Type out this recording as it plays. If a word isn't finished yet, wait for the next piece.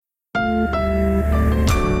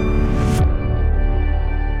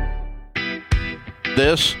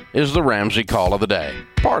This is the Ramsey Call of the Day,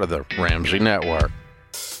 part of the Ramsey Network.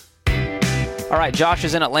 All right, Josh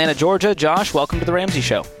is in Atlanta, Georgia. Josh, welcome to the Ramsey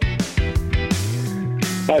Show.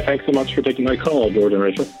 Hi, thanks so much for taking my call, George and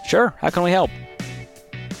Rachel. Sure. How can we help?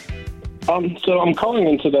 So I'm calling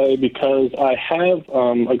in today because I have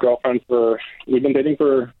a girlfriend we've been dating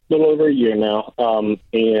for a little over a year now,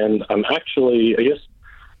 and I'm actually,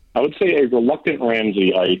 I would say a reluctant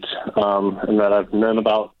Ramseyite, and that I've known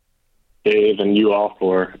about Dave and you all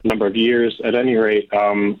for a number of years. At any rate,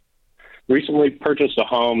 recently purchased a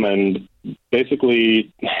home and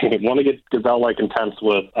basically want to get Gazelle-like intense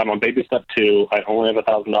with, I'm on baby step 2. I only have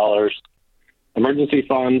 $1,000 emergency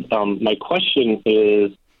fund. My question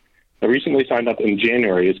is, I recently signed up in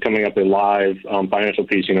January. It's coming up a live Financial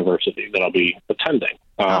Peace University that I'll be attending.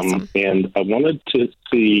 Awesome. And I wanted to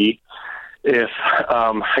see if,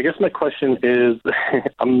 I guess my question is,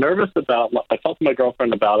 I'm nervous about, I talked to my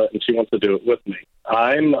girlfriend about it and she wants to do it with me.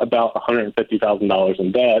 I'm about $150,000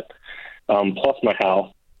 in debt, plus my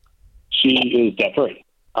house. She is debt free.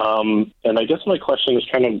 And I guess my question is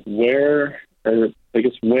kind of when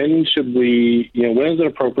should we, when is it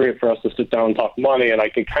appropriate for us to sit down and talk money? And I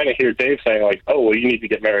can kind of hear Dave saying like, oh, well, you need to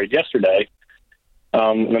get married yesterday.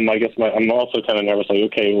 And then I'm also kind of nervous, like,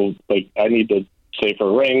 okay, well, like I need to save for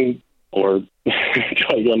a ring or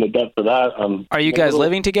try to go into debt for that. Are you guys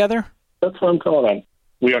living together? That's what I'm calling on.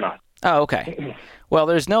 We are not. Oh, okay. Well,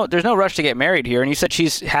 there's no rush to get married here. And you said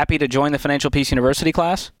she's happy to join the Financial Peace University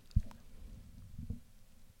class?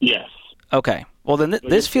 Yes. Okay. Well, then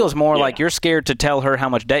this feels more like you're scared to tell her how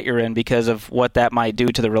much debt you're in because of what that might do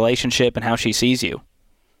to the relationship and how she sees you.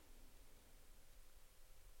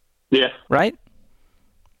 Yeah. Right?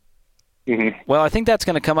 Mm-hmm. Well, I think that's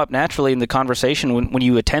going to come up naturally in the conversation when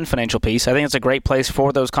you attend Financial Peace. I think it's a great place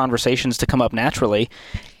for those conversations to come up naturally.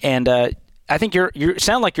 And I think you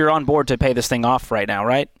sound like you're on board to pay this thing off right now,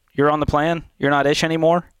 right? You're on the plan? You're not ish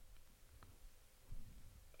anymore?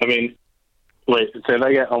 I mean, wait, say that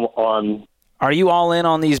again on... Are you all in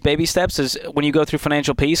on these baby steps? When you go through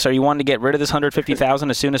Financial Peace, are you wanting to get rid of this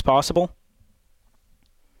 $150,000 as soon as possible?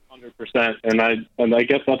 100%. And I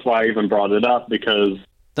guess that's why I even brought it up, because...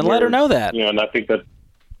 Then let her know that. And I think that...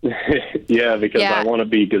 because I want to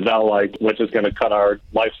be Gazelle-like, which is going to cut our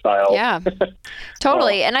lifestyle. Yeah,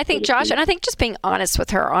 totally. And I think, Josh, just being honest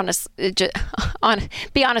with her,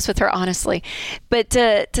 be honest with her honestly. But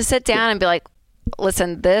to sit down and be like,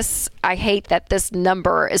 listen, I hate that this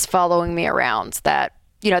number is following me around. That,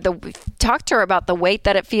 talk to her about the weight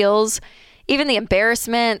that it feels, even the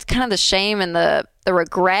embarrassment, kind of the shame and the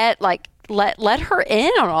regret. Like, let her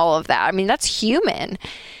in on all of that. I mean, that's human.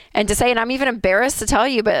 And to say, and I'm even embarrassed to tell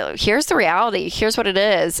you, but here's the reality. Here's what it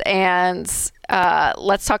is. And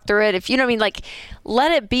let's talk through it. If you know what I mean, like,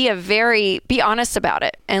 let it be be honest about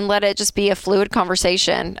it and let it just be a fluid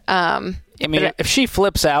conversation. I mean, if she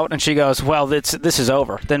flips out and she goes, well, this is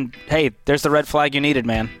over, then, hey, there's the red flag you needed,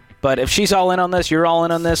 man. But if she's all in on this, you're all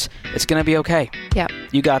in on this, it's going to be okay. Yeah.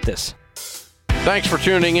 You got this. Thanks for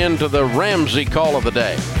tuning in to the Ramsey Call of the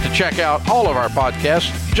Day. To check out all of our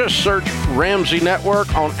podcasts, just search Ramsey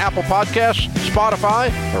Network on Apple Podcasts, Spotify,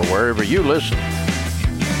 or wherever you listen.